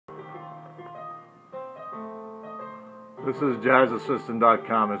This is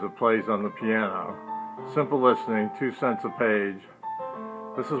jazzassistant.com as it plays on the piano. Simple listening, 2 cents a page.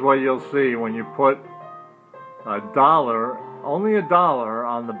 This is what you'll see when you put only a dollar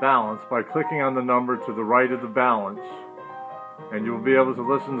on the balance by clicking on the number to the right of the balance, and you will be able to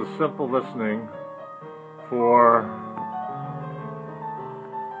listen to simple listening for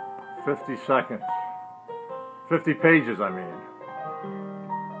 50 seconds. 50 pages, I mean.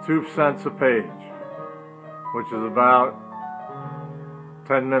 2 cents a page, which is about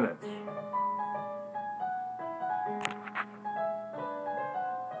 10 minutes.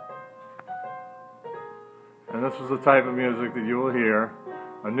 And this is the type of music that you will hear.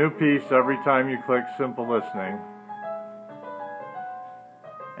 A new piece every time you click simple listening.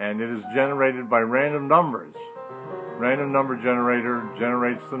 And it is generated by random numbers. Random number generator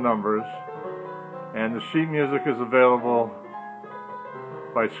generates the numbers. And the sheet music is available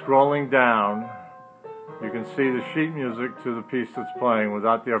by scrolling down. You can see the sheet music to the piece that's playing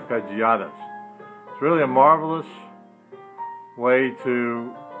without the arpeggiatas. It's really a marvelous way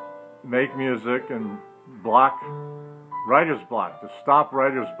to make music and block writer's block, to stop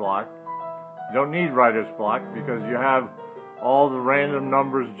writer's block. You don't need writer's block because you have all the random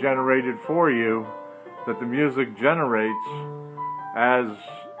numbers generated for you that the music generates as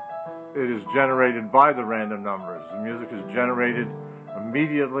it is generated by the random numbers. The music is generated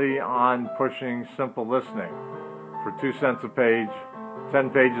immediately on pushing simple listening for 2 cents a page, 10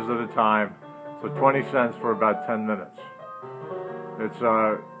 pages at a time, so 20 cents for about 10 minutes. It's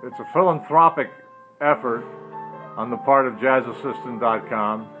a philanthropic effort on the part of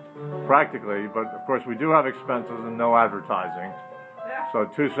jazzassistant.com, practically, but of course we do have expenses and no advertising, so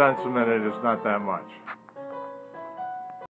 2 cents a minute is not that much.